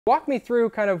Walk me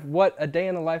through kind of what a day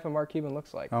in the life of Mark Cuban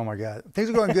looks like. Oh my God, things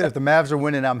are going good. If the Mavs are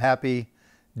winning, I'm happy.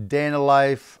 Day in the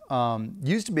life.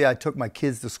 Used to be I took my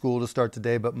kids to school to start the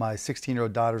day, but my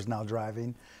 16-year-old daughter's now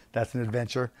driving. That's an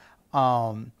adventure.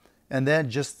 And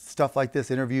then just stuff like this,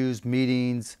 interviews,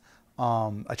 meetings.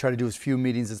 I try to do as few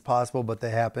meetings as possible, but they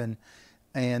happen.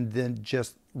 And then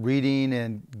just reading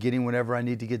and getting whatever I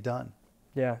need to get done.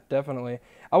 Yeah, definitely.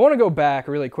 I want to go back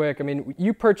really quick. I mean, when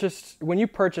you purchased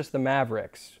the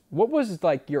Mavericks, what was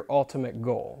like your ultimate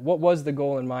goal? What was the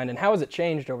goal in mind, and how has it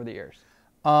changed over the years?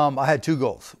 I had two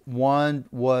goals. One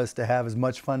was to have as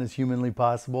much fun as humanly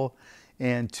possible,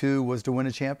 and two was to win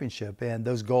a championship. And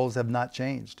those goals have not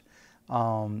changed.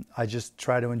 I just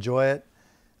try to enjoy it,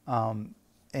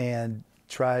 and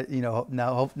try.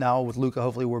 Now with Luka,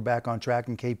 hopefully we're back on track,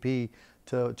 and KP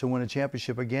to win a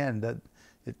championship again.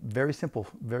 Very simple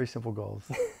goals.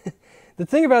 The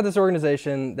thing about this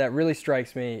organization that really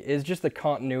strikes me is just the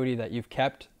continuity that you've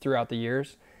kept throughout the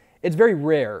years. It's very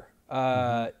rare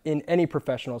in any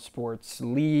professional sports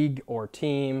league or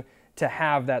team to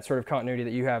have that sort of continuity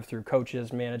that you have through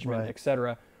coaches, management, Right. et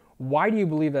cetera. Why do you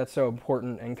believe that's so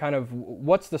important, and kind of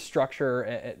what's the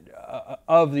structure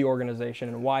of the organization,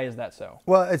 and why is that so?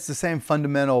 Well, it's the same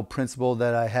fundamental principle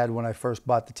that I had when I first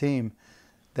bought the team,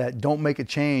 that don't make a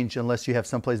change unless you have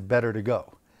someplace better to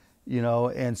go.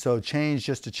 And so change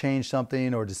just to change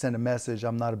something or to send a message,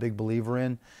 I'm not a big believer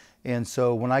in. And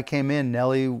so when I came in,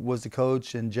 Nelly was the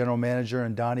coach and general manager,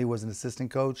 and Donnie was an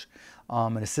assistant coach,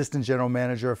 an assistant general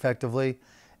manager effectively.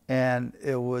 And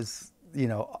it was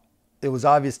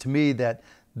obvious to me that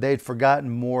they'd forgotten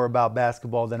more about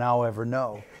basketball than I'll ever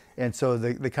know. And so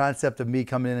the concept of me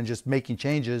coming in and just making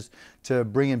changes to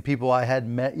bring in people I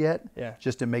hadn't met yet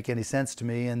just didn't make any sense to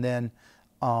me. And then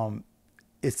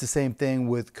it's the same thing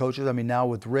with coaches. I mean, now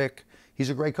with Rick, he's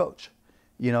a great coach.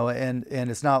 And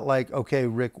it's not like, okay,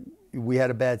 Rick, we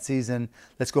had a bad season,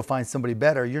 let's go find somebody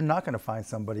better. You're not going to find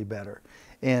somebody better.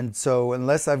 And so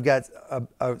unless I've got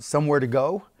somewhere to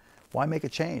go, why make a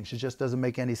change? It just doesn't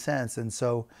make any sense. And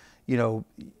so,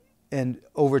 and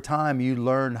over time, you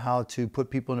learn how to put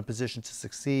people in a position to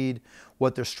succeed,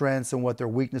 what their strengths and what their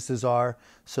weaknesses are,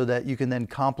 so that you can then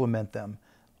complement them.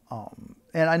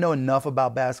 And I know enough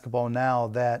about basketball now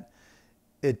that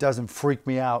it doesn't freak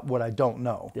me out what I don't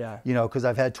know. Yeah. Because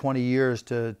I've had 20 years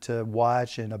to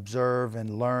watch and observe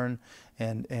and learn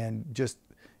and just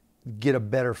get a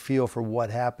better feel for what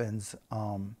happens.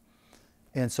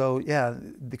 And so, yeah,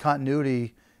 the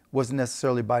continuity wasn't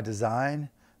necessarily by design,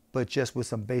 but just with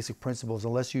some basic principles.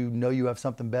 Unless you know you have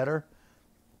something better,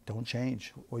 don't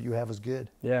change. What you have is good.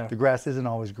 Yeah. The grass isn't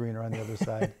always greener on the other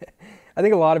side. I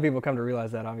think a lot of people come to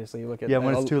realize that, obviously. You look at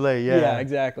when it's too late, yeah. Yeah,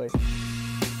 exactly.